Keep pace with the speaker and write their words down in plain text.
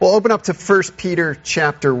Well, open up to 1 Peter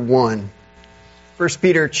chapter 1. 1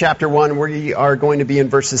 Peter chapter 1, we are going to be in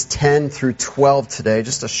verses 10 through 12 today,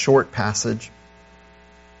 just a short passage,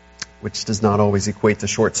 which does not always equate to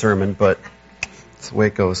short sermon, but it's the way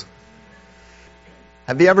it goes.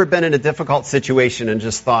 Have you ever been in a difficult situation and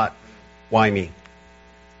just thought, why me?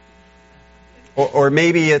 Or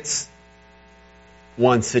maybe it's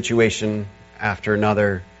one situation after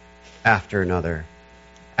another, after another,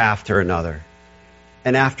 after another.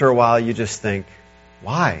 And after a while, you just think,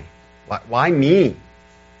 why? Why me? You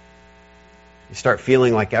start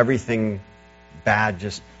feeling like everything bad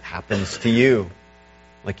just happens to you.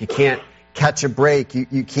 Like you can't catch a break.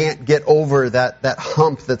 You can't get over that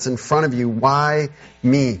hump that's in front of you. Why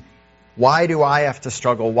me? Why do I have to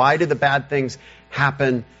struggle? Why do the bad things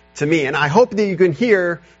happen to me? And I hope that you can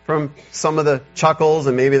hear from some of the chuckles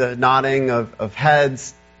and maybe the nodding of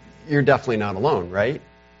heads, you're definitely not alone, right?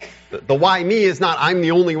 The why me is not I'm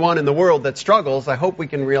the only one in the world that struggles. I hope we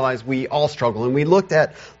can realize we all struggle. And we looked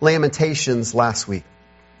at Lamentations last week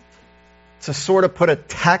to sort of put a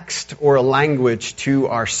text or a language to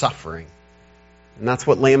our suffering. And that's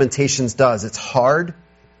what Lamentations does. It's hard.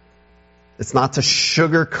 It's not to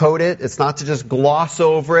sugarcoat it. It's not to just gloss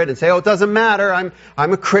over it and say, oh, it doesn't matter.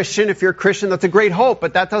 I'm a Christian. If you're a Christian, that's a great hope.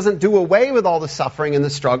 But that doesn't do away with all the suffering and the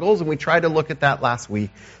struggles. And we tried to look at that last week.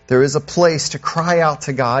 There is a place to cry out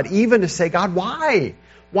to God, even to say, God, why?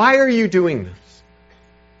 Why are you doing this?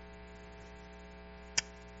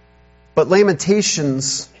 But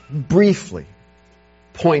Lamentations briefly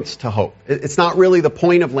points to hope. It's not really the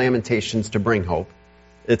point of Lamentations to bring hope.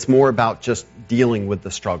 It's more about just dealing with the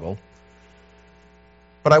struggle.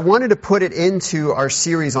 But I wanted to put it into our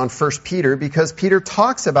series on 1 Peter because Peter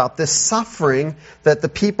talks about this suffering that the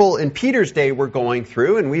people in Peter's day were going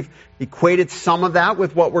through, and we've equated some of that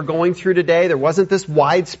with what we're going through today. There wasn't this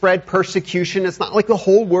widespread persecution. It's not like the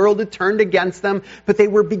whole world had turned against them, but they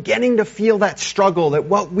were beginning to feel that struggle, that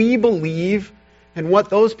what we believe and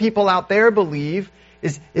what those people out there believe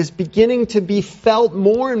is beginning to be felt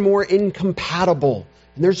more and more incompatible.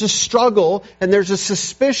 And there's a struggle and there's a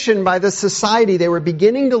suspicion by the society. They were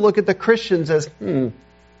beginning to look at the Christians as, we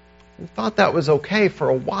thought that was okay for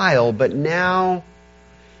a while, but now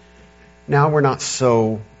we're not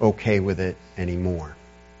so okay with it anymore.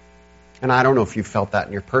 And I don't know if you've felt that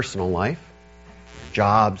in your personal life,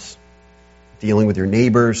 jobs, dealing with your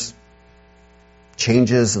neighbors,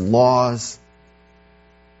 changes in laws.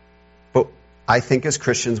 But I think as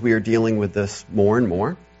Christians we are dealing with this more and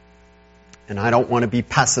more. And I don't want to be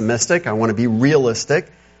pessimistic. I want to be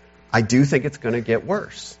realistic. I do think it's going to get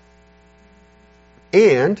worse.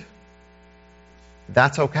 And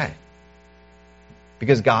that's okay.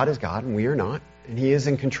 Because God is God and we are not. And He is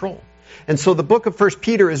in control. And so the book of 1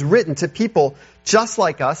 Peter is written to people just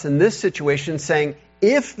like us in this situation saying,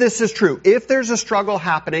 if this is true, if there's a struggle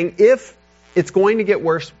happening, if it's going to get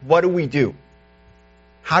worse, what do we do?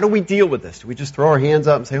 How do we deal with this? Do we just throw our hands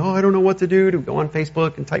up and say, oh, I don't know what to do? Do we go on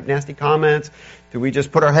Facebook and type nasty comments? Do we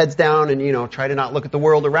just put our heads down and, try to not look at the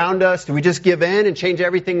world around us? Do we just give in and change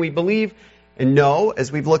everything we believe? And no,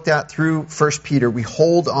 as we've looked at through 1 Peter, we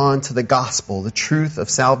hold on to the gospel, the truth of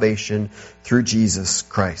salvation through Jesus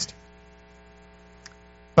Christ.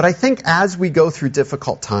 But I think as we go through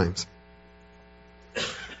difficult times,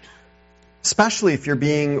 especially if you're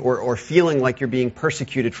being or feeling like you're being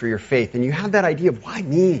persecuted for your faith, and you have that idea of, why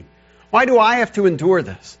me? Why do I have to endure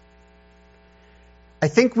this? I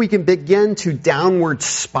think we can begin to downward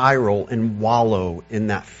spiral and wallow in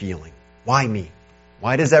that feeling. Why me?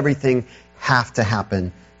 Why does everything have to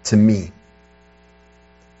happen to me?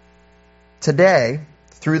 Today,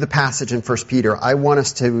 through the passage in 1 Peter, I want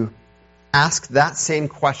us to ask that same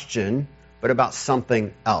question, but about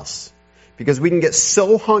something else. Because we can get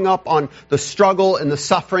so hung up on the struggle and the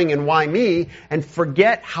suffering and why me, and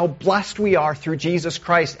forget how blessed we are through Jesus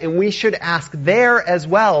Christ. And we should ask there as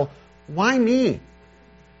well, why me?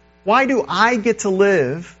 Why do I get to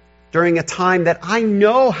live during a time that I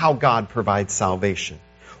know how God provides salvation?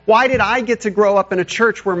 Why did I get to grow up in a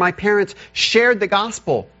church where my parents shared the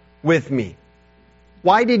gospel with me?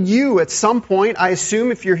 Why did you, at some point, I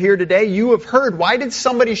assume if you're here today, you have heard, why did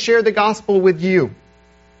somebody share the gospel with you?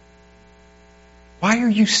 Why are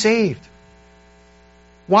you saved?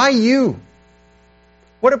 Why you?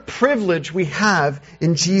 What a privilege we have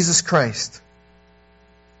in Jesus Christ.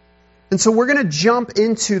 And so we're going to jump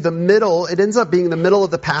into the middle. It ends up being the middle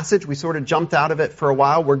of the passage. We sort of jumped out of it for a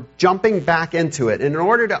while. We're jumping back into it. And in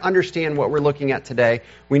order to understand what we're looking at today,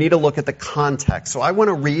 we need to look at the context. So I want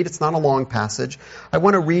to read, it's not a long passage, I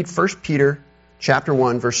want to read 1 Peter chapter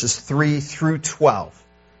 1, verses 3 through 12.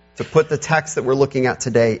 to put the text that we're looking at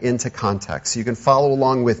today into context so you can follow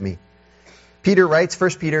along with me. Peter writes,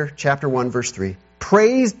 1 Peter chapter 1, verse 3,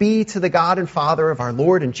 "Praise be to the God and Father of our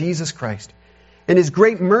Lord and Jesus Christ. In His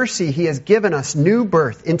great mercy, He has given us new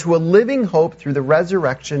birth into a living hope through the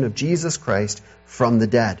resurrection of Jesus Christ from the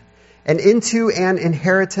dead, and into an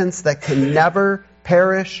inheritance that can never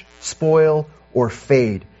perish, spoil, or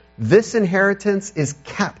fade. This inheritance is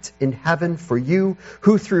kept in heaven for you,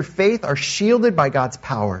 who through faith are shielded by God's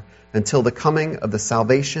power until the coming of the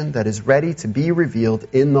salvation that is ready to be revealed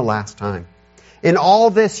in the last time. In all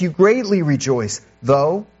this you greatly rejoice,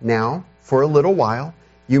 though now, for a little while,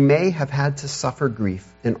 you may have had to suffer grief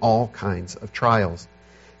in all kinds of trials.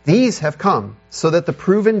 These have come so that the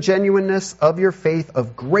proven genuineness of your faith,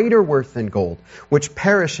 of greater worth than gold, which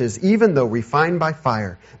perishes even though refined by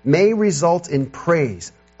fire, may result in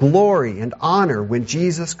praise, glory, and honor when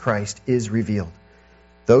Jesus Christ is revealed.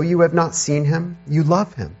 Though you have not seen Him, you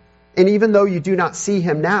love Him. And even though you do not see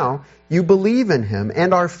Him now, you believe in Him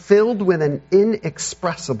and are filled with an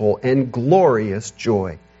inexpressible and glorious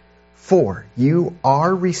joy. For you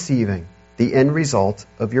are receiving the end result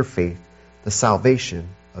of your faith, the salvation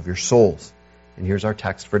of your souls." And here's our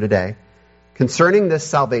text for today. "Concerning this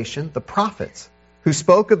salvation, the prophets who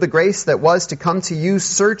spoke of the grace that was to come to you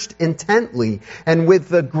searched intently and with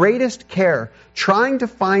the greatest care, trying to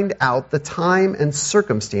find out the time and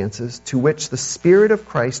circumstances to which the Spirit of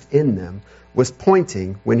Christ in them was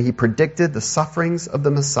pointing when He predicted the sufferings of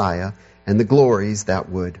the Messiah and the glories that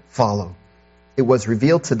would follow. It was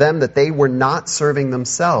revealed to them that they were not serving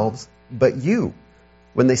themselves, but you,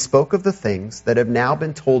 when they spoke of the things that have now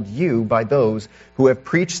been told you by those who have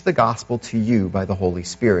preached the gospel to you by the Holy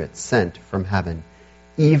Spirit sent from heaven.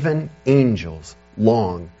 Even angels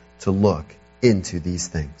long to look into these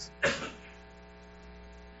things."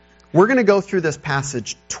 We're going to go through this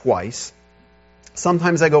passage twice.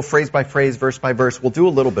 Sometimes I go phrase by phrase, verse by verse. We'll do a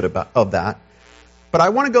little bit of that. But I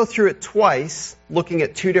want to go through it twice, looking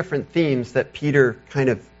at two different themes that Peter kind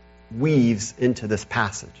of weaves into this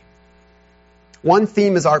passage. One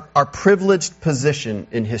theme is our privileged position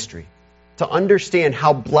in history. To understand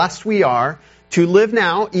how blessed we are to live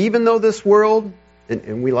now, even though this world,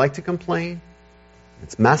 and we like to complain,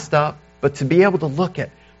 it's messed up, but to be able to look at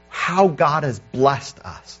how God has blessed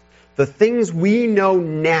us. The things we know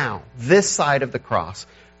now, this side of the cross,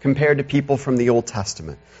 compared to people from the Old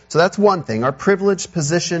Testament. So that's one thing, our privileged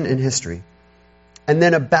position in history. And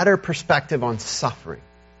then a better perspective on suffering.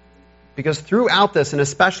 Because throughout this, and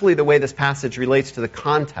especially the way this passage relates to the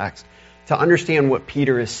context, to understand what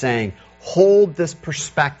Peter is saying, hold this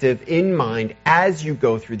perspective in mind as you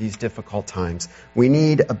go through these difficult times. We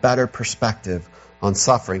need a better perspective on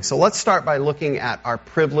suffering. So let's start by looking at our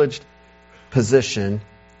privileged position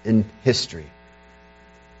in history.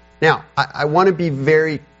 Now, I want to be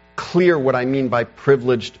very clear what I mean by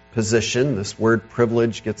privileged position. This word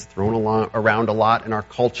privilege gets thrown around a lot in our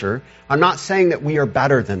culture. I'm not saying that we are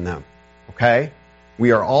better than them. Okay?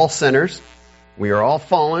 We are all sinners. We are all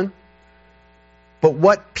fallen. But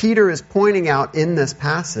what Peter is pointing out in this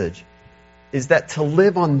passage is that to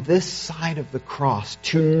live on this side of the cross,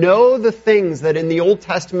 to know the things that in the Old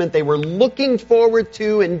Testament they were looking forward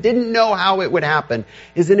to and didn't know how it would happen,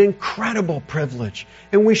 is an incredible privilege.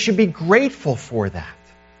 And we should be grateful for that.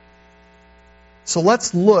 So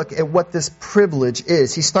let's look at what this privilege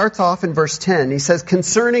is. He starts off in verse 10. He says,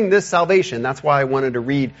 "Concerning this salvation," that's why I wanted to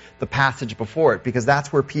read the passage before it, because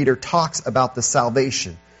that's where Peter talks about the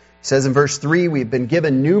salvation. He says in verse 3, "We've been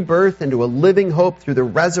given new birth into a living hope through the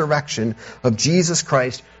resurrection of Jesus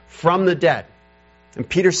Christ from the dead." And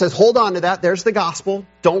Peter says, hold on to that. There's the gospel.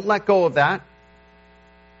 Don't let go of that.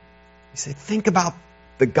 He said, think about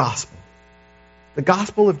the gospel. The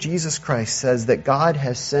gospel of Jesus Christ says that God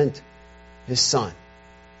has sent His Son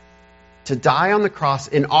to die on the cross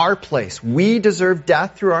in our place. We deserve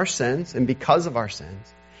death through our sins, and because of our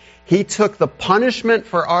sins, He took the punishment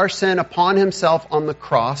for our sin upon Himself on the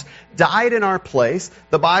cross, died in our place.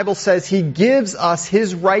 The Bible says He gives us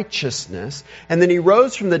His righteousness, and then He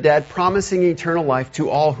rose from the dead, promising eternal life to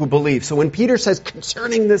all who believe. So when Peter says,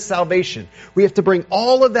 concerning this salvation, we have to bring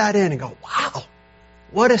all of that in and go, wow,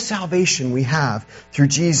 what a salvation we have through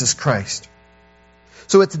Jesus Christ.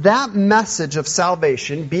 So it's that message of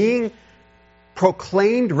salvation being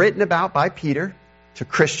proclaimed, written about by Peter to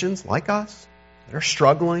Christians like us that are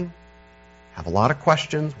struggling, have a lot of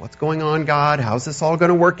questions. What's going on, God? How's this all going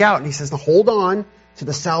to work out? And he says, now hold on to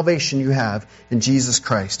the salvation you have in Jesus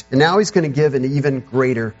Christ. And now he's going to give an even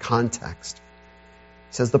greater context.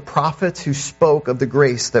 He says, the prophets who spoke of the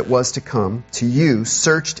grace that was to come to you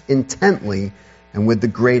searched intently and with the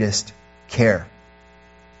greatest care.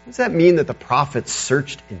 What does that mean that the prophets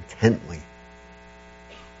searched intently?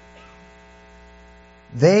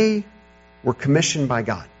 They were commissioned by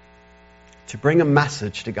God to bring a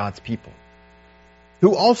message to God's people,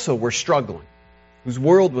 who also were struggling, whose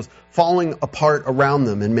world was falling apart around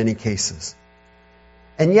them in many cases.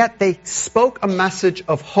 And yet they spoke a message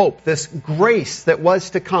of hope, this grace that was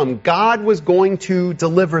to come. God was going to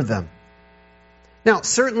deliver them. Now,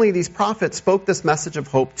 certainly these prophets spoke this message of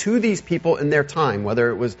hope to these people in their time,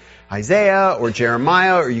 whether it was Isaiah or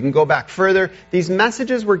Jeremiah, or you can go back further. These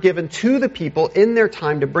messages were given to the people in their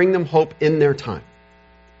time to bring them hope in their time.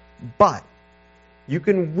 But you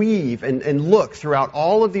can weave and look throughout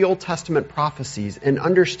all of the Old Testament prophecies and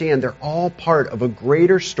understand they're all part of a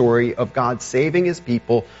greater story of God saving His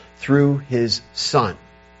people through His Son.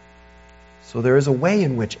 So there is a way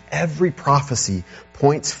in which every prophecy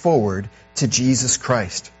points forward to Jesus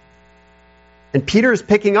Christ. And Peter is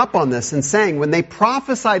picking up on this and saying, when they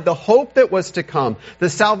prophesied the hope that was to come, the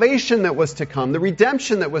salvation that was to come, the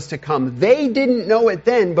redemption that was to come, they didn't know it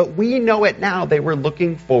then, but we know it now. They were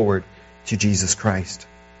looking forward to Jesus Christ.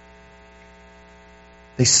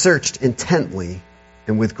 They searched intently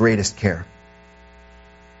and with greatest care.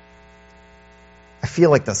 I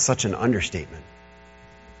feel like that's such an understatement.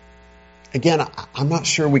 Again, I'm not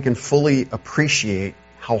sure we can fully appreciate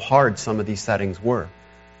how hard some of these settings were.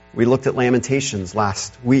 We looked at Lamentations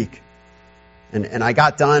last week, and I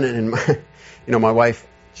got done, and my wife,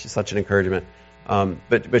 she's such an encouragement,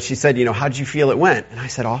 but she said, how did you feel it went? And I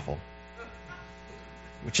said, awful,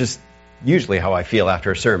 which is usually how I feel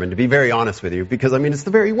after a sermon, to be very honest with you, because it's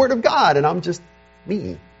the very Word of God, and I'm just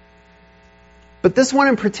me. But this one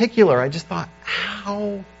in particular, I just thought,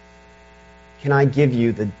 how can I give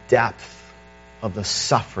you the depth of the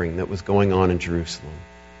suffering that was going on in Jerusalem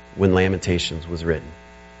when Lamentations was written?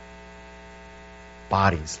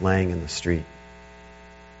 Bodies laying in the street.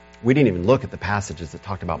 We didn't even look at the passages that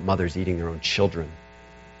talked about mothers eating their own children.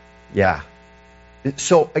 Yeah.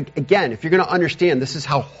 So again, if you're going to understand, this is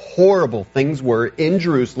how horrible things were in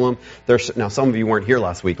Jerusalem. Now, some of you weren't here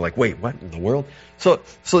last week, like, wait, what in the world? So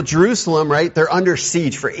Jerusalem, right, they're under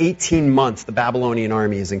siege for 18 months. The Babylonian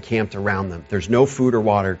army is encamped around them. There's no food or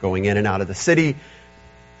water going in and out of the city.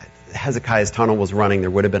 Hezekiah's tunnel was running.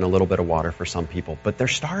 There would have been a little bit of water for some people, but they're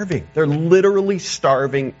starving. They're literally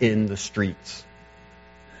starving in the streets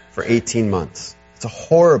for 18 months. It's a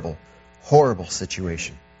horrible, horrible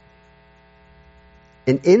situation.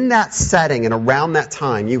 And in that setting and around that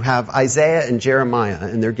time, you have Isaiah and Jeremiah,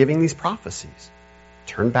 and they're giving these prophecies.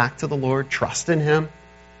 Turn back to the Lord, trust in Him.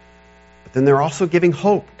 But then they're also giving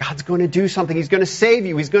hope. God's going to do something. He's going to save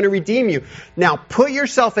you. He's going to redeem you. Now, put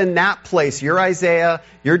yourself in that place. You're Isaiah,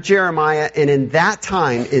 you're Jeremiah, and in that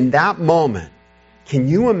time, in that moment, can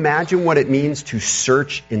you imagine what it means to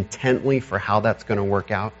search intently for how that's going to work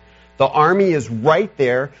out? The army is right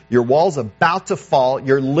there. Your wall's about to fall.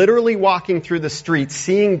 You're literally walking through the streets,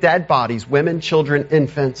 seeing dead bodies, women, children,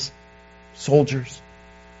 infants, soldiers.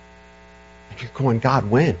 And you're going, God,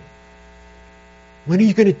 when? When are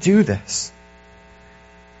you going to do this?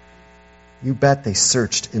 You bet they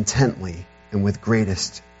searched intently and with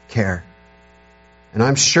greatest care. And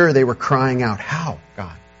I'm sure they were crying out, how,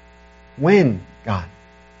 God? When, God?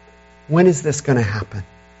 When is this going to happen?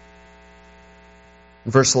 In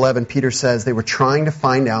verse 11, Peter says they were trying to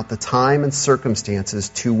find out the time and circumstances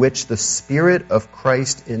to which the Spirit of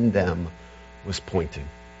Christ in them was pointing.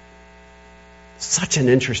 Such an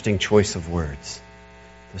interesting choice of words.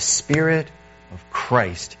 The Spirit of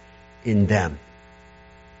Christ in them.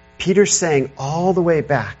 Peter's saying all the way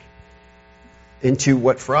back into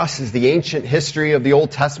what for us is the ancient history of the Old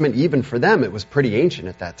Testament. Even for them, it was pretty ancient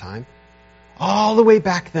at that time. All the way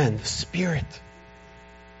back then, the Spirit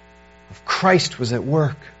of Christ was at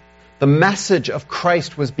work. The message of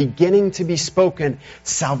Christ was beginning to be spoken.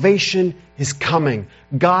 Salvation is coming.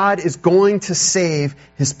 God is going to save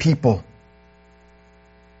His people.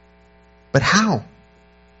 But how?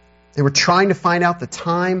 They were trying to find out the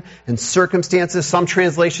time and circumstances. Some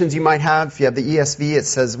translations you might have, if you have the ESV, it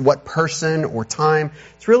says what person or time.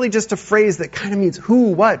 It's really just a phrase that kind of means who,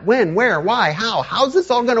 what, when, where, why, how. How's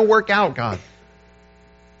this all going to work out, God?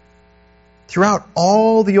 Throughout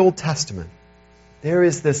all the Old Testament, there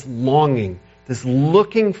is this longing, this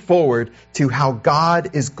looking forward to how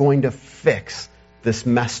God is going to fix this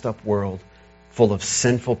messed up world full of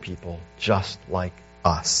sinful people just like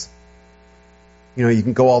us. You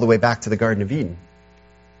can go all the way back to the Garden of Eden.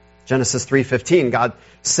 Genesis 3:15, God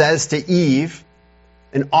says to Eve,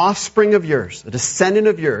 an offspring of yours, a descendant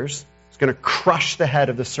of yours, is going to crush the head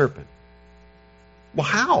of the serpent. Well,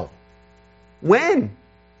 how? When?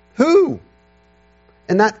 Who?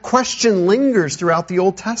 And that question lingers throughout the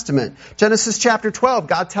Old Testament. Genesis chapter 12,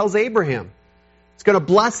 God tells Abraham, He's going to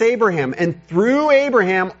bless Abraham. And through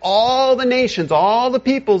Abraham, all the nations, all the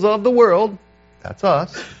peoples of the world, that's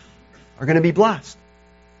us, are going to be blessed.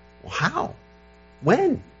 Well, how?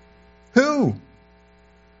 When? Who?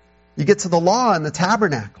 You get to the law and the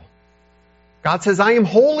tabernacle. God says, I am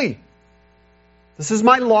holy. This is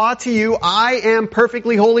my law to you. I am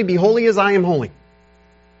perfectly holy. Be holy as I am holy.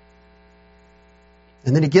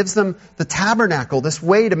 And then He gives them the tabernacle, this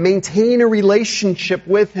way to maintain a relationship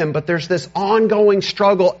with Him. But there's this ongoing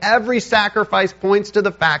struggle. Every sacrifice points to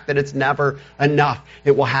the fact that it's never enough.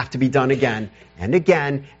 It will have to be done again and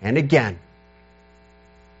again and again.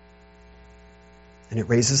 And it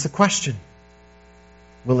raises the question,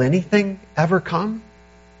 will anything ever come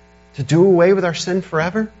to do away with our sin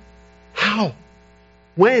forever? How?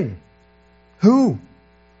 When? Who?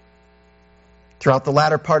 Throughout the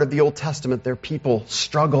latter part of the Old Testament, their people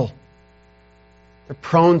struggle. They're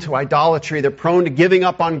prone to idolatry. They're prone to giving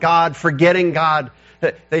up on God, forgetting God.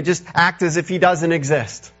 They just act as if He doesn't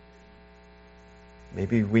exist.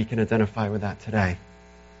 Maybe we can identify with that today,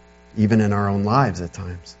 even in our own lives at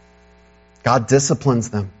times. God disciplines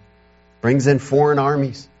them, brings in foreign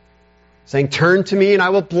armies, saying, turn to me and I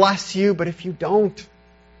will bless you, but if you don't,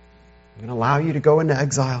 I'm going to allow you to go into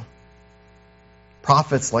exile.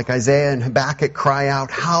 Prophets like Isaiah and Habakkuk cry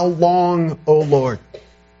out, how long, O Lord?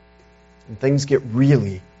 And things get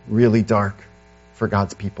really, really dark for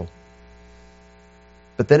God's people.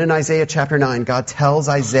 But then in Isaiah chapter 9, God tells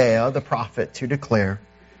Isaiah, the prophet, to declare,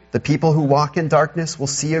 the people who walk in darkness will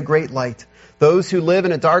see a great light. Those who live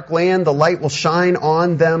in a dark land, the light will shine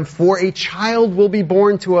on them. For a child will be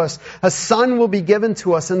born to us, a son will be given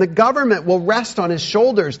to us, and the government will rest on His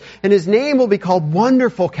shoulders. And His name will be called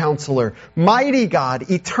Wonderful Counselor, Mighty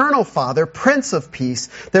God, Eternal Father, Prince of Peace.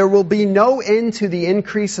 There will be no end to the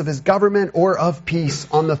increase of His government or of peace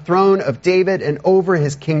on the throne of David and over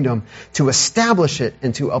His kingdom, to establish it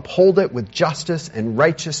and to uphold it with justice and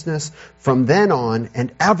righteousness from then on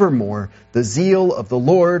and evermore. The zeal of the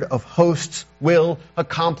Lord of hosts will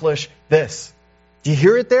accomplish this. Do you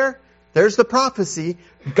hear it there? There's the prophecy.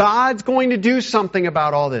 God's going to do something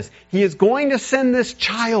about all this. He is going to send this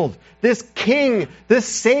child, this king, this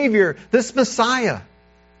savior, this Messiah.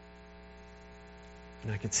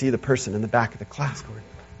 And I could see the person in the back of the class going,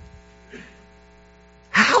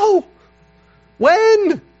 how?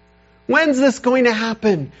 When? When's this going to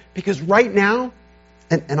happen? Because right now,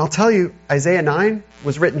 and I'll tell you, Isaiah 9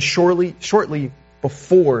 was written shortly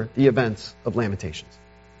before the events of Lamentations.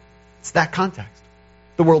 It's that context.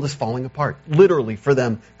 The world is falling apart. Literally, for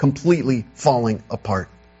them, completely falling apart.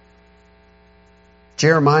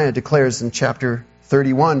 Jeremiah declares in chapter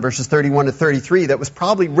 31, verses 31 to 33, that was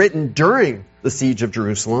probably written during the siege of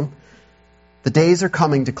Jerusalem. The days are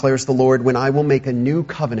coming, declares the Lord, when I will make a new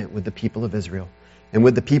covenant with the people of Israel and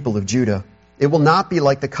with the people of Judah. It will not be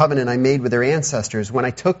like the covenant I made with their ancestors when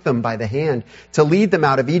I took them by the hand to lead them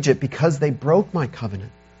out of Egypt, because they broke my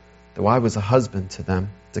covenant, though I was a husband to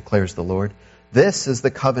them, declares the Lord. This is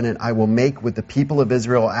the covenant I will make with the people of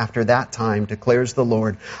Israel after that time, declares the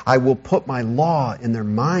Lord. I will put my law in their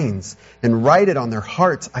minds and write it on their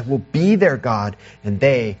hearts. I will be their God, and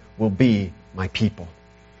they will be my people.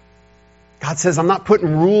 God says, I'm not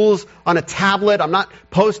putting rules on a tablet. I'm not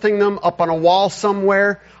posting them up on a wall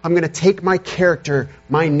somewhere. I'm going to take my character,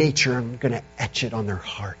 my nature, and I'm going to etch it on their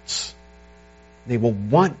hearts. They will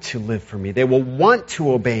want to live for me. They will want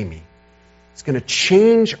to obey me. It's going to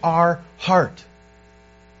change our heart.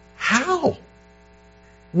 How?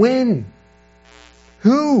 When?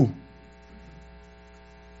 Who?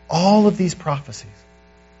 All of these prophecies,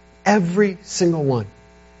 every single one,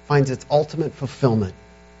 finds its ultimate fulfillment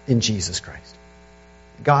in Jesus Christ.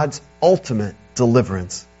 God's ultimate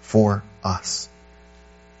deliverance for us.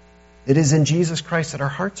 It is in Jesus Christ that our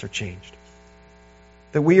hearts are changed.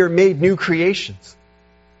 That we are made new creations.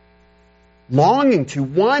 Longing to,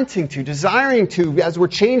 wanting to, desiring to, as we're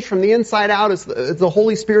changed from the inside out, as the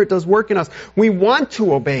Holy Spirit does work in us, we want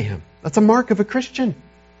to obey Him. That's a mark of a Christian.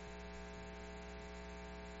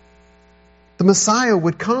 The Messiah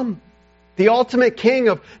would come. The ultimate king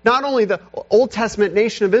of not only the Old Testament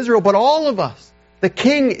nation of Israel, but all of us. The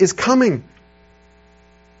king is coming.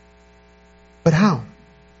 But how?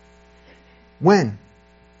 When?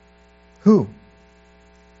 Who?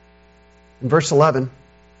 In verse 11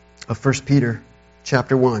 of 1 Peter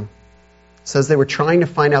chapter 1, it says they were trying to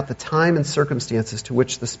find out the time and circumstances to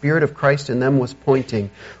which the Spirit of Christ in them was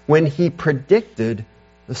pointing when He predicted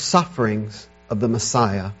the sufferings of the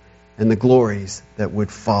Messiah and the glories that would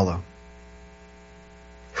follow.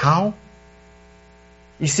 How?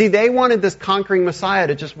 You see, they wanted this conquering Messiah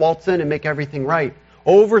to just waltz in and make everything right.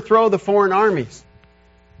 Overthrow the foreign armies.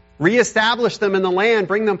 Reestablish them in the land.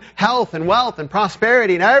 Bring them health and wealth and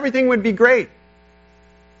prosperity, and everything would be great.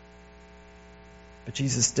 But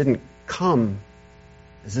Jesus didn't come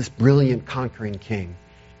as this brilliant conquering king.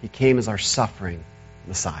 He came as our suffering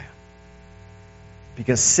Messiah.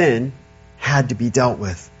 Because sin had to be dealt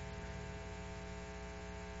with.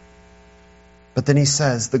 But then he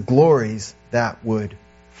says the glories that would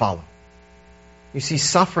follow. You see,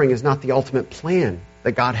 suffering is not the ultimate plan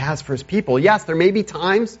that God has for his people. Yes, there may be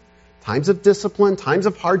times of discipline, times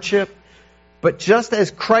of hardship, but just as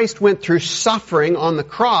Christ went through suffering on the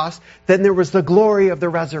cross, then there was the glory of the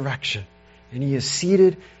resurrection. And he is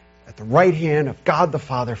seated at the right hand of God the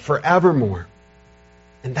Father forevermore.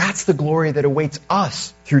 And that's the glory that awaits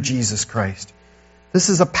us through Jesus Christ. This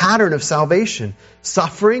is a pattern of salvation.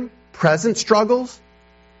 Suffering, present struggles,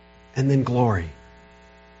 and then glory.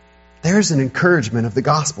 There's an encouragement of the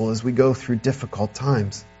gospel as we go through difficult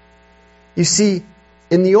times. You see,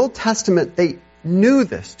 in the Old Testament, they knew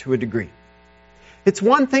this to a degree. It's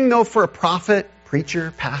one thing, though, for a prophet,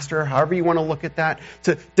 preacher, pastor, however you want to look at that,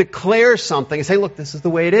 to declare something and say, look, this is the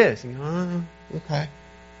way it is. And you go, okay.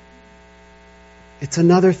 It's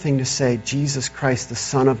another thing to say, Jesus Christ, the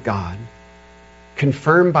Son of God,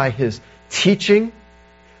 confirmed by his teaching,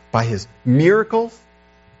 by his miracles,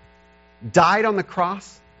 died on the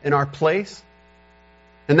cross in our place.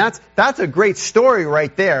 And that's a great story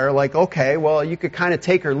right there. Like, okay, well, you could kind of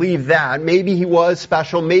take or leave that. Maybe he was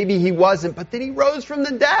special, maybe he wasn't, but then he rose from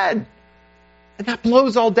the dead. And that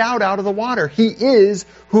blows all doubt out of the water. He is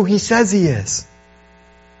who he says he is.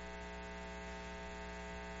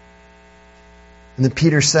 And then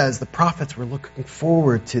Peter says the prophets were looking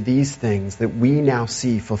forward to these things that we now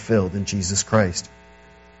see fulfilled in Jesus Christ.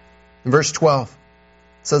 In verse 12,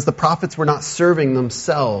 it says the prophets were not serving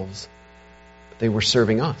themselves, but they were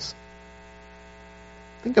serving us.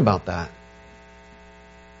 Think about that.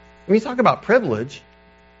 When you talk about privilege,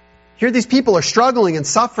 here these people are struggling and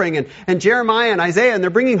suffering, and Jeremiah and Isaiah, and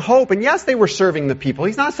they're bringing hope. And yes, they were serving the people.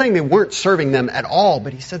 He's not saying they weren't serving them at all,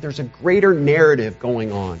 but he said there's a greater narrative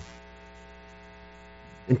going on.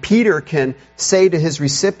 And Peter can say to his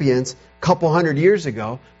recipients a couple hundred years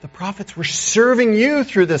ago, the prophets were serving you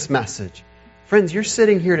through this message. Friends, you're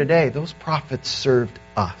sitting here today. Those prophets served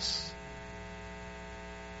us.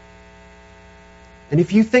 And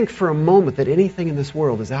if you think for a moment that anything in this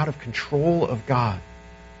world is out of control of God,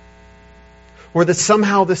 or that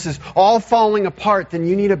somehow this is all falling apart, then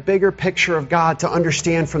you need a bigger picture of God to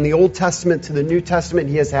understand from the Old Testament to the New Testament.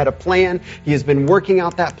 He has had a plan. He has been working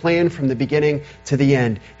out that plan from the beginning to the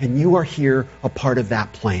end. And you are here a part of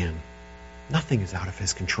that plan. Nothing is out of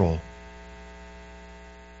his control.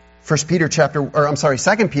 2 Peter chapter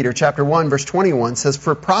 1, verse 21 says,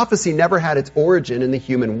 for prophecy never had its origin in the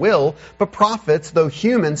human will, but prophets, though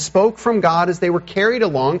human, spoke from God as they were carried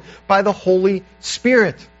along by the Holy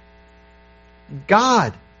Spirit.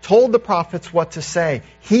 God told the prophets what to say.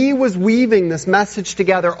 He was weaving this message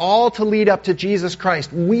together, all to lead up to Jesus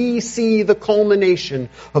Christ. We see the culmination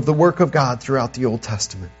of the work of God throughout the Old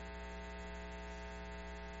Testament.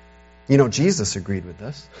 You know, Jesus agreed with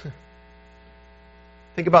this.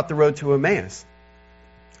 Think about the road to Emmaus.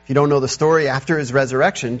 If you don't know the story, after his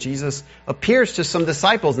resurrection, Jesus appears to some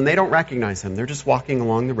disciples and they don't recognize him. They're just walking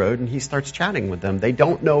along the road and he starts chatting with them. They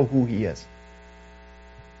don't know who he is.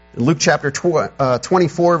 In Luke chapter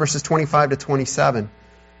 24, verses 25 to 27,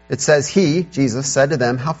 it says, he, Jesus, said to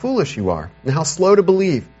them, how foolish you are, and how slow to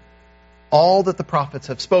believe all that the prophets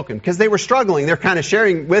have spoken. Because they were struggling. They're kind of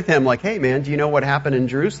sharing with him, like, hey, man, do you know what happened in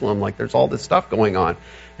Jerusalem? Like, there's all this stuff going on.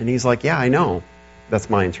 And he's like, yeah, I know. That's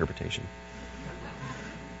my interpretation.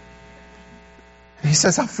 And he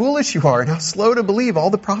says, how foolish you are, and how slow to believe all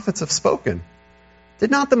the prophets have spoken. Did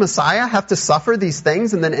not the Messiah have to suffer these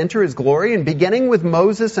things and then enter his glory? And beginning with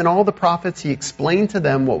Moses and all the prophets, he explained to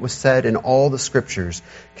them what was said in all the scriptures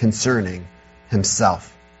concerning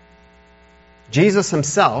himself. Jesus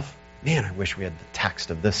himself, man, I wish we had the text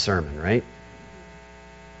of this sermon, right?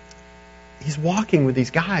 He's walking with these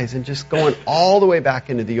guys and just going all the way back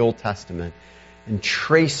into the Old Testament and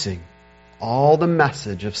tracing all the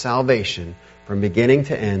message of salvation from beginning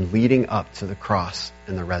to end, leading up to the cross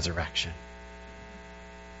and the resurrection.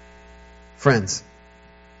 Friends,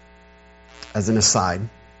 as an aside,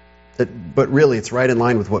 but really it's right in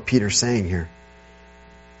line with what Peter's saying here.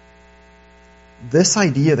 This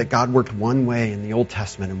idea that God worked one way in the Old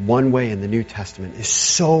Testament and one way in the New Testament is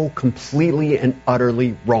so completely and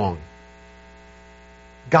utterly wrong.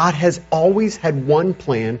 God has always had one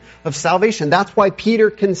plan of salvation. That's why Peter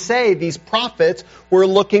can say these prophets were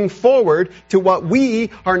looking forward to what we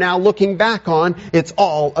are now looking back on. It's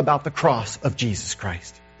all about the cross of Jesus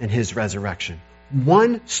Christ and His resurrection.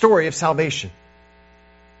 One story of salvation.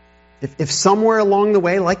 If somewhere along the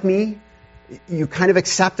way, like me, you kind of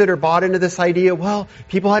accepted or bought into this idea, well,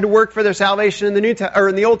 people had to work for their salvation in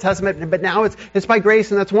the Old Testament, but now it's by grace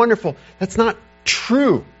and that's wonderful. That's not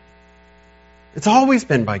true. It's always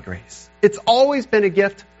been by grace. It's always been a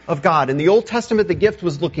gift of God. In the Old Testament, the gift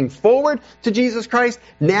was looking forward to Jesus Christ.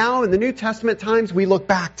 Now, in the New Testament times, we look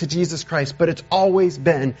back to Jesus Christ, but it's always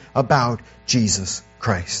been about Jesus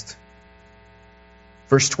Christ.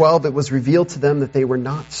 Verse 12, it was revealed to them that they were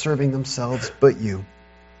not serving themselves, but you,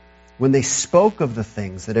 when they spoke of the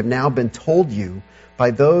things that have now been told you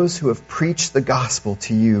by those who have preached the gospel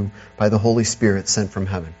to you by the Holy Spirit sent from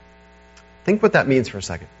heaven. Think what that means for a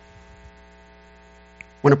second.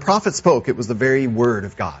 When a prophet spoke, it was the very word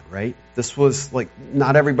of God, right? This was like,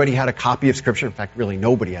 not everybody had a copy of Scripture. In fact, really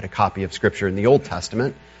nobody had a copy of Scripture in the Old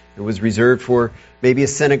Testament. It was reserved for maybe a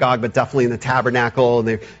synagogue, but definitely in the tabernacle.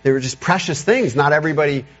 And they were just precious things. Not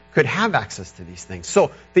everybody could have access to these things.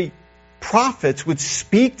 So the prophets would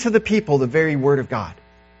speak to the people the very word of God.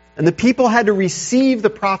 And the people had to receive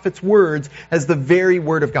the prophet's words as the very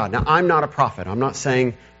word of God. Now, I'm not a prophet. I'm not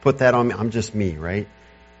saying put that on me. I'm just me, right?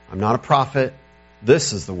 I'm not a prophet.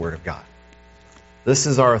 This is the Word of God. This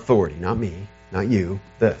is our authority, not me, not you,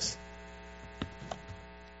 this.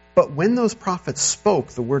 But when those prophets spoke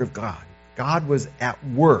the Word of God, God was at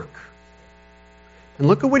work. And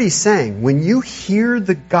look at what He's saying. When you hear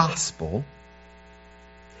the gospel,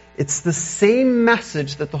 it's the same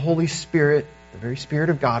message that the Holy Spirit, the very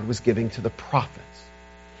Spirit of God, was giving to the prophets.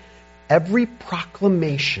 Every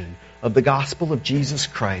proclamation of the gospel of Jesus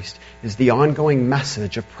Christ is the ongoing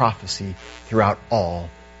message of prophecy throughout all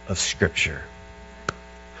of Scripture.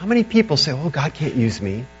 How many people say, oh, God can't use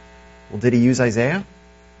me? Well, did He use Isaiah?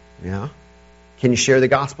 Yeah. Can you share the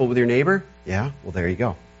gospel with your neighbor? Yeah. Well, there you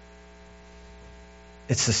go.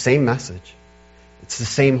 It's the same message. It's the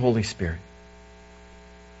same Holy Spirit.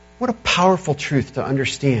 What a powerful truth to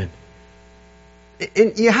understand.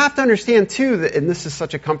 And you have to understand, too, that, and this is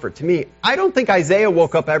such a comfort to me, I don't think Isaiah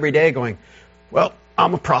woke up every day going, well,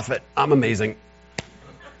 I'm a prophet. I'm amazing.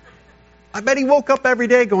 I bet he woke up every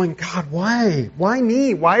day going, God, why? Why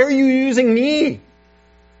me? Why are you using me?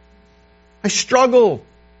 I struggle.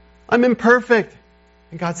 I'm imperfect.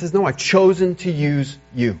 And God says, no, I've chosen to use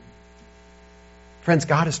you. Friends,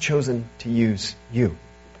 God has chosen to use you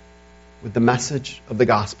with the message of the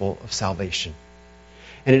gospel of salvation.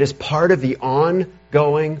 And it is part of the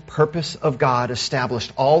ongoing purpose of God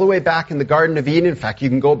established all the way back in the Garden of Eden. In fact, you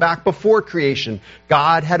can go back before creation.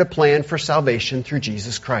 God had a plan for salvation through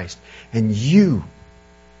Jesus Christ. And you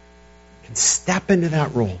can step into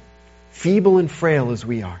that role, feeble and frail as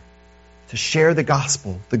we are, to share the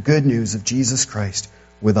gospel, the good news of Jesus Christ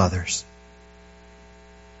with others.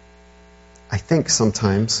 I think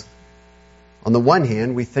sometimes, on the one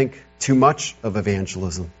hand, we think too much of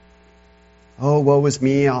evangelism. Oh, woe is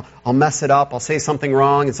me, I'll mess it up, I'll say something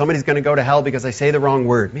wrong, and somebody's going to go to hell because I say the wrong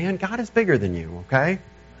word. Man, God is bigger than you, okay?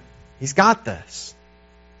 He's got this.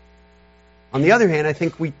 On the other hand, I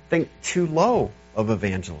think we think too low of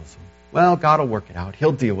evangelism. Well, God will work it out.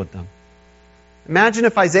 He'll deal with them. Imagine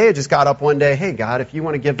if Isaiah just got up one day, hey, God, if you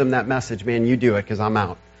want to give them that message, man, you do it because I'm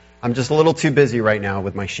out. I'm just a little too busy right now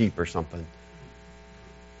with my sheep or something.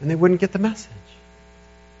 And they wouldn't get the message.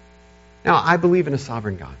 Now, I believe in a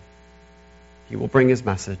sovereign God. He will bring His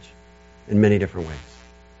message in many different ways.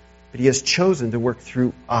 But He has chosen to work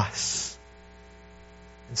through us.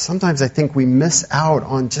 And sometimes I think we miss out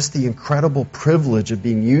on just the incredible privilege of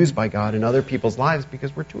being used by God in other people's lives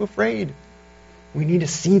because we're too afraid. We need to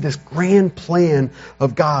see this grand plan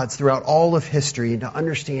of God's throughout all of history and to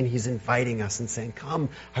understand He's inviting us and saying, come,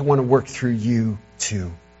 I want to work through you too.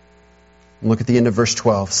 And look at the end of verse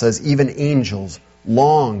 12. It says, even angels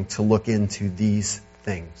long to look into these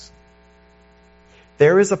things.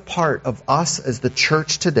 There is a part of us as the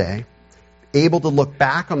church today able to look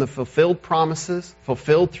back on the fulfilled promises,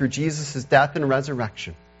 fulfilled through Jesus' death and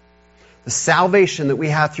resurrection. The salvation that we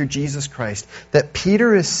have through Jesus Christ, that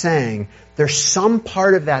Peter is saying there's some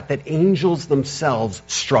part of that that angels themselves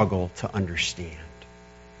struggle to understand.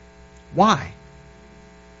 Why?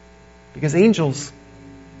 Because angels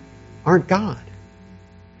aren't God.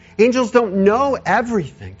 Angels don't know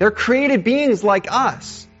everything. They're created beings like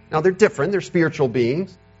us. Now, they're different. They're spiritual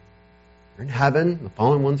beings. They're in heaven. The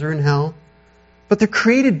fallen ones are in hell. But they're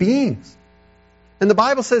created beings. And the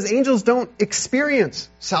Bible says angels don't experience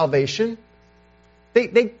salvation.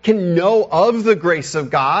 They can know of the grace of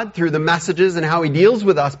God through the messages and how He deals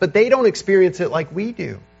with us, but they don't experience it like we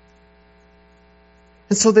do.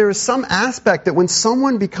 And so there is some aspect that when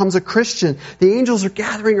someone becomes a Christian, the angels are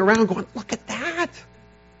gathering around going, look at that.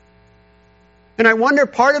 And I wonder,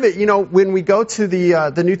 part of it, when we go to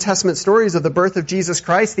the New Testament stories of the birth of Jesus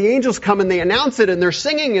Christ, the angels come and they announce it and they're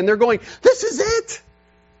singing and they're going, this is it.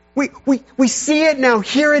 We see it now.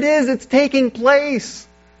 Here it is. It's taking place.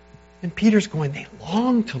 And Peter's going, they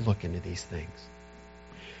long to look into these things.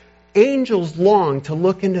 Angels long to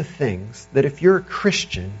look into things that, if you're a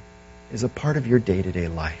Christian, is a part of your day-to-day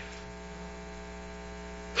life.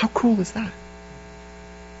 How cool is that?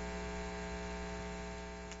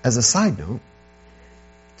 As a side note,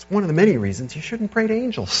 it's one of the many reasons you shouldn't pray to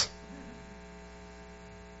angels.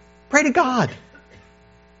 Pray to God.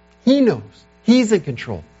 He knows. He's in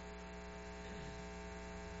control.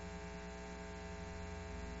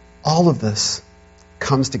 All of this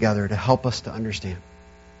comes together to help us to understand.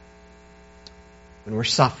 When we're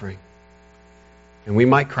suffering, and we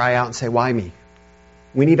might cry out and say, why me?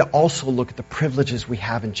 We need to also look at the privileges we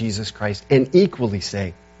have in Jesus Christ and equally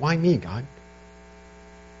say, why me, God?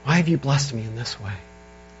 Why have you blessed me in this way?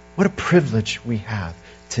 What a privilege we have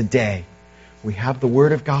today. We have the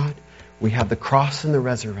Word of God. We have the cross and the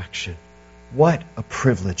resurrection. What a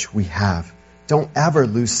privilege we have. Don't ever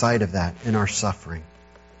lose sight of that in our suffering.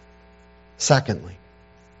 Secondly,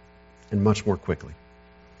 and much more quickly,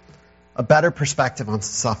 a better perspective on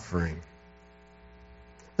suffering.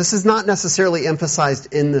 This is not necessarily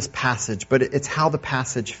emphasized in this passage, but it's how the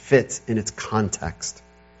passage fits in its context.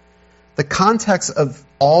 The context of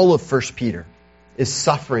all of 1 Peter is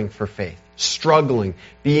suffering for faith, struggling,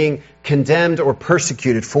 being condemned or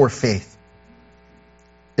persecuted for faith.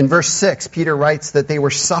 In verse 6, Peter writes that they were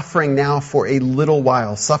suffering now for a little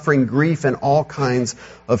while, suffering grief and all kinds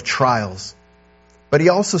of trials. But he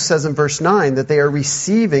also says in verse 9 that they are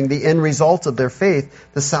receiving the end result of their faith,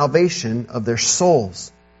 the salvation of their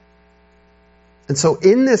souls. And so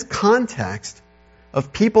in this context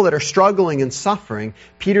of people that are struggling and suffering,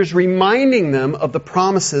 Peter's reminding them of the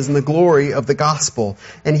promises and the glory of the gospel.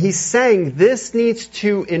 And he's saying this needs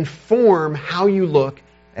to inform how you look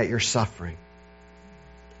at your suffering.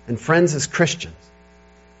 And friends, as Christians,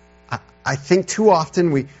 I think too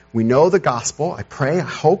often we know the gospel. I pray, I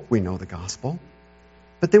hope we know the gospel.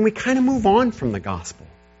 But then we kind of move on from the gospel.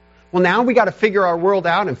 Well, now we got to figure our world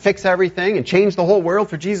out and fix everything and change the whole world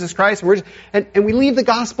for Jesus Christ. And we leave the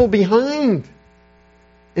gospel behind.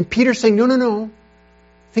 And Peter's saying, no.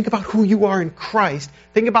 Think about who you are in Christ.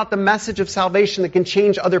 Think about the message of salvation that can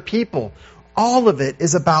change other people. All of it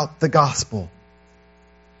is about the gospel.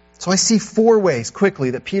 So I see 4 ways,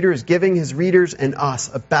 quickly, that Peter is giving his readers and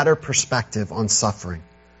us a better perspective on suffering.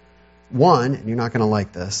 1, and you're not going to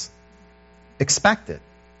like this, expect it.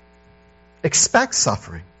 Expect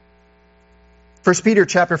suffering. 1 Peter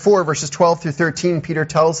chapter 4, verses 12 through 13, Peter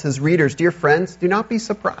tells his readers, dear friends, do not be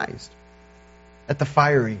surprised at the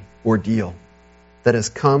fiery ordeal that has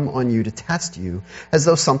come on you to test you, as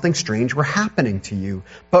though something strange were happening to you.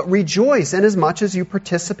 But rejoice inasmuch as you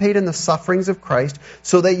participate in the sufferings of Christ,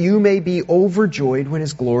 so that you may be overjoyed when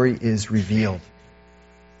His glory is revealed.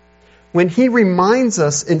 When he reminds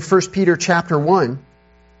us in 1 Peter chapter 1,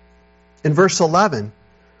 in verse 11,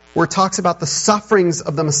 where it talks about the sufferings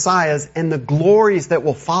of the Messiahs and the glories that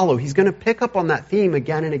will follow, he's going to pick up on that theme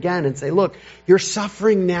again and again and say, look, you're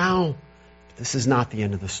suffering now, but this is not the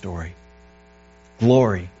end of the story.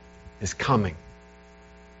 Glory is coming.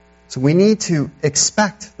 So we need to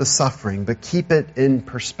expect the suffering, but keep it in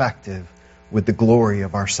perspective with the glory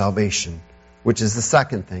of our salvation, which is the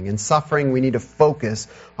second thing. In suffering, we need to focus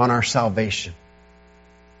on our salvation.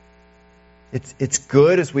 It's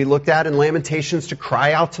good, as we looked at in Lamentations, to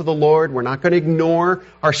cry out to the Lord. We're not going to ignore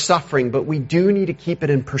our suffering, but we do need to keep it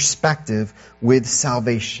in perspective with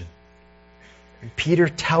salvation. And Peter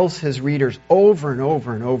tells his readers over and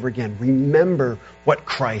over and over again, remember what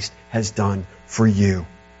Christ has done for you.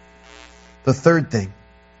 The third thing,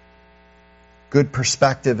 good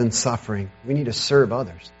perspective in suffering. We need to serve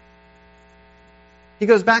others. He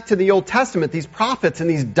goes back to the Old Testament, these prophets in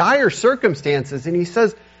these dire circumstances, and he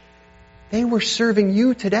says, they were serving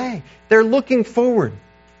you today. They're looking forward.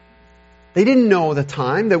 They didn't know the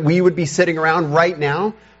time that we would be sitting around right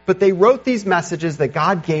now, but they wrote these messages that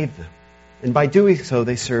God gave them. And by doing so,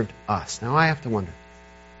 they served us. Now I have to wonder.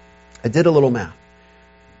 I did a little math.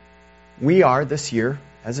 We are, this year,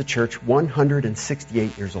 as a church,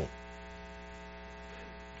 168 years old.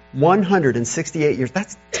 168 years.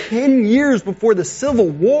 That's 10 years before the Civil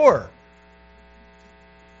War.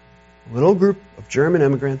 A little group of German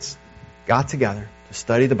immigrants got together to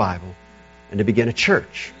study the Bible. and to begin a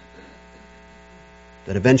church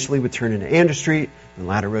that eventually would turn into Andrew Street and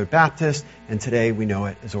Ladder Road Baptist, and today we know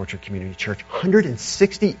it as Orchard Community Church.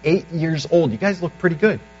 168 years old. You guys look pretty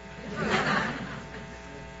good.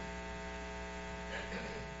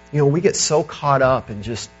 We get so caught up in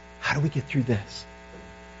just, how do we get through this?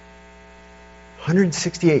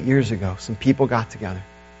 168 years ago, some people got together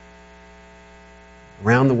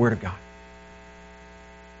around the Word of God.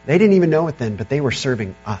 They didn't even know it then, but they were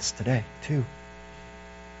serving us today, too.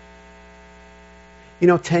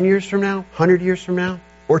 10 years from now, 100 years from now,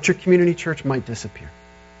 Orchard Community Church might disappear.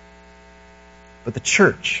 But the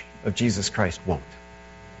Church of Jesus Christ won't.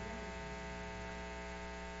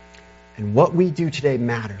 And what we do today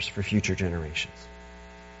matters for future generations.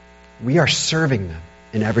 We are serving them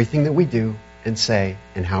in everything that we do and say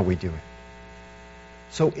and how we do it.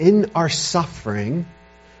 So in our suffering,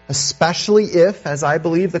 especially if, as I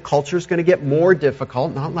believe, the culture is going to get more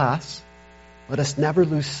difficult, not less, let us never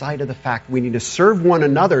lose sight of the fact we need to serve one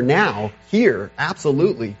another now, here,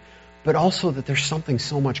 absolutely, but also that there's something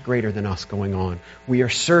so much greater than us going on. We are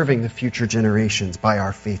serving the future generations by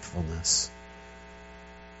our faithfulness.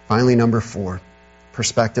 Finally, number 4,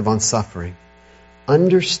 perspective on suffering.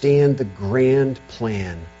 Understand the grand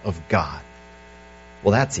plan of God.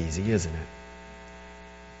 Well, that's easy, isn't it?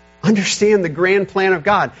 Understand the grand plan of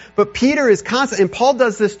God. But Peter is constant, and Paul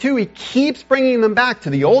does this too. He keeps bringing them back to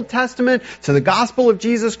the Old Testament, to the gospel of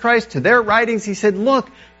Jesus Christ, to their writings. He said, look,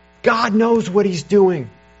 God knows what He's doing.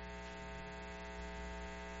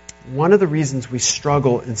 One of the reasons we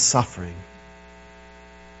struggle in suffering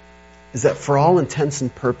is that for all intents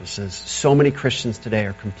and purposes, so many Christians today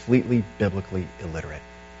are completely biblically illiterate.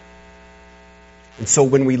 And so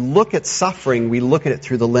when we look at suffering, we look at it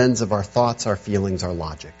through the lens of our thoughts, our feelings, our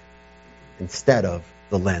logic, instead of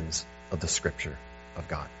the lens of the Scripture of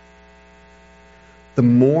God. The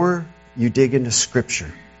more you dig into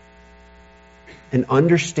Scripture and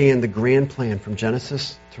understand the grand plan from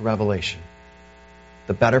Genesis to Revelation,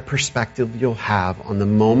 the better perspective you'll have on the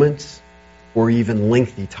moments or even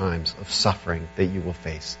lengthy times of suffering that you will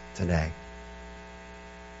face today.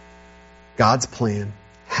 God's plan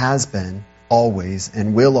has been, always,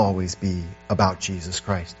 and will always be about Jesus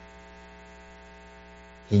Christ.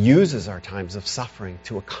 He uses our times of suffering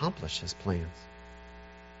to accomplish His plans,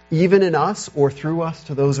 even in us or through us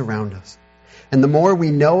to those around us. And the more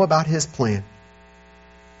we know about His plan,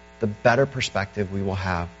 the better perspective we will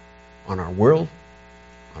have on our world,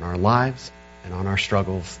 on our lives, and on our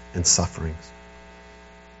struggles and sufferings.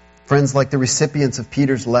 Friends, like the recipients of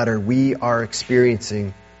Peter's letter, we are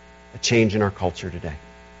experiencing a change in our culture today.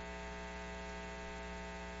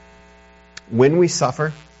 When we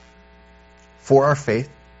suffer for our faith,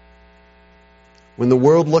 when the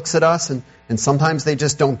world looks at us and sometimes they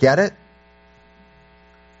just don't get it,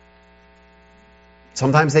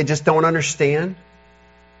 sometimes they just don't understand,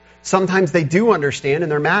 sometimes they do understand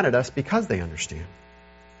and they're mad at us because they understand.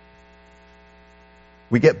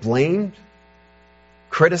 We get blamed,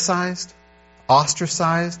 criticized,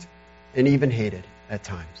 ostracized, and even hated at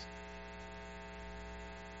times.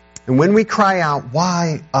 And when we cry out,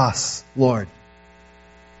 why us, Lord?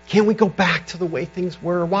 Can't we go back to the way things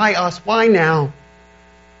were? Why us? Why now?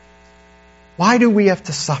 Why do we have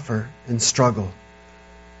to suffer and struggle?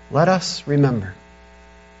 Let us remember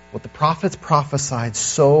what the prophets prophesied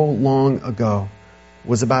so long ago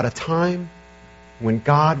was about a time when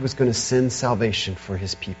God was going to send salvation for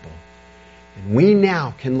His people. And we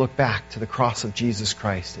now can look back to the cross of Jesus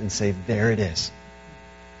Christ and say, there it is.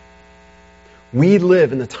 We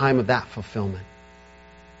live in the time of that fulfillment.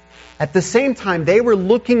 At the same time, they were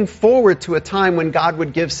looking forward to a time when God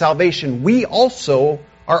would give salvation. We also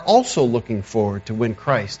are also looking forward to when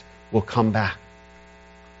Christ will come back.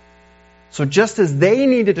 So just as they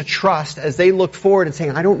needed to trust as they looked forward and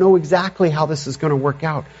saying, I don't know exactly how this is going to work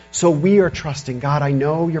out, so we are trusting, God, I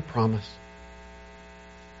know your promise.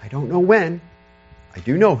 I don't know when. I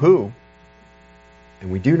do know who. And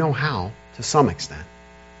we do know how to some extent.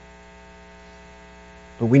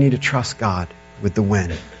 But we need to trust God with the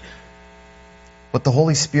when. What the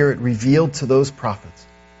Holy Spirit revealed to those prophets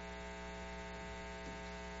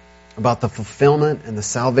about the fulfillment and the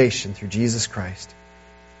salvation through Jesus Christ,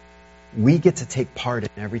 we get to take part in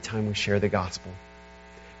every time we share the gospel.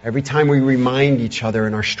 Every time we remind each other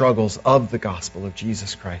in our struggles of the gospel of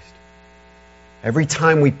Jesus Christ. Every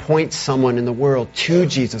time we point someone in the world to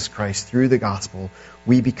Jesus Christ through the gospel,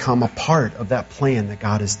 we become a part of that plan that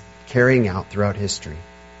God is carrying out throughout history.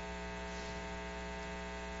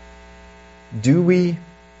 Do we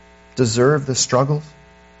deserve the struggles?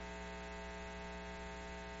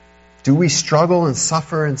 Do we struggle and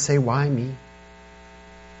suffer and say, why me?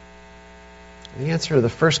 And the answer to the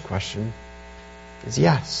first question is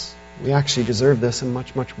yes. We actually deserve this and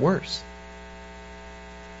much, much worse.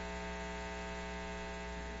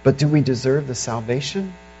 But do we deserve the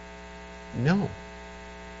salvation? No.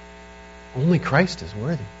 Only Christ is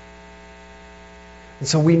worthy. And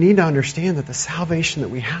so we need to understand that the salvation that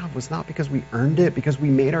we have was not because we earned it, because we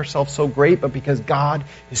made ourselves so great, but because God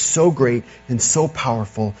is so great and so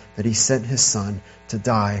powerful that He sent His Son to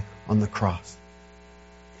die on the cross.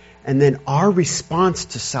 And then our response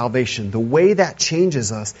to salvation, the way that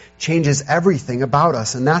changes us, changes everything about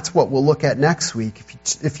us. And that's what we'll look at next week.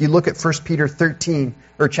 If you look at 1 Peter 13,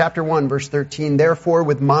 or chapter 1, verse 13, therefore,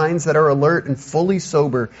 with minds that are alert and fully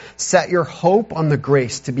sober, set your hope on the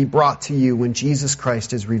grace to be brought to you when Jesus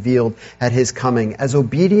Christ is revealed at His coming. As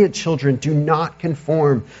obedient children, do not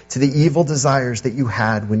conform to the evil desires that you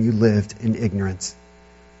had when you lived in ignorance.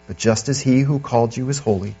 But just as He who called you is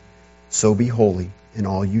holy, so be holy in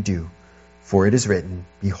all you do. For it is written,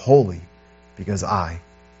 be holy, because I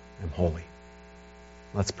am holy.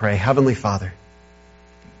 Let's pray. Heavenly Father,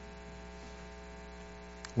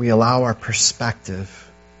 we allow our perspective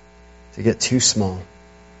to get too small.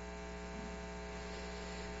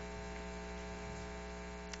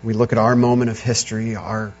 We look at our moment of history,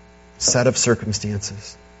 our set of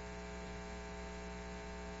circumstances,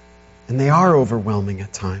 and they are overwhelming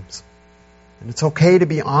at times. And it's okay to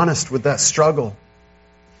be honest with that struggle.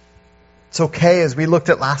 It's okay, as we looked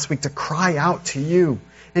at last week, to cry out to you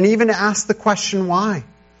and even to ask the question why.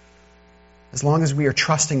 As long as we are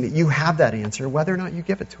trusting that you have that answer, whether or not you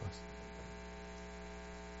give it to us.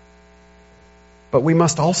 But we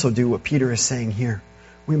must also do what Peter is saying here.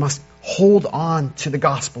 We must hold on to the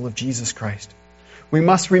gospel of Jesus Christ. We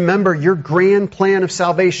must remember your grand plan of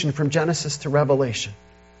salvation from Genesis to Revelation.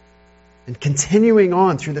 And continuing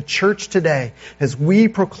on through the church today as we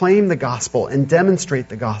proclaim the gospel and demonstrate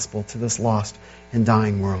the gospel to this lost and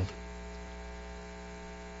dying world.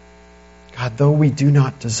 God, though we do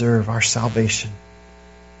not deserve our salvation,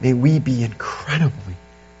 may we be incredibly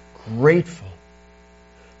grateful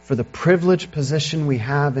for the privileged position we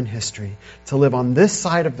have in history to live on this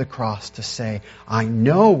side of the cross to say, I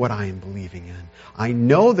know what I am believing in. I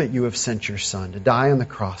know that you have sent your Son to die on the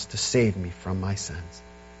cross to save me from my sins.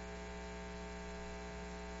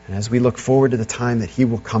 And as we look forward to the time that He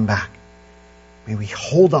will come back, may we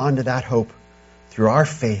hold on to that hope through our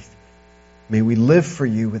faith. May we live for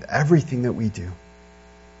you with everything that we do.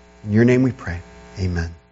 In your name we pray. Amen.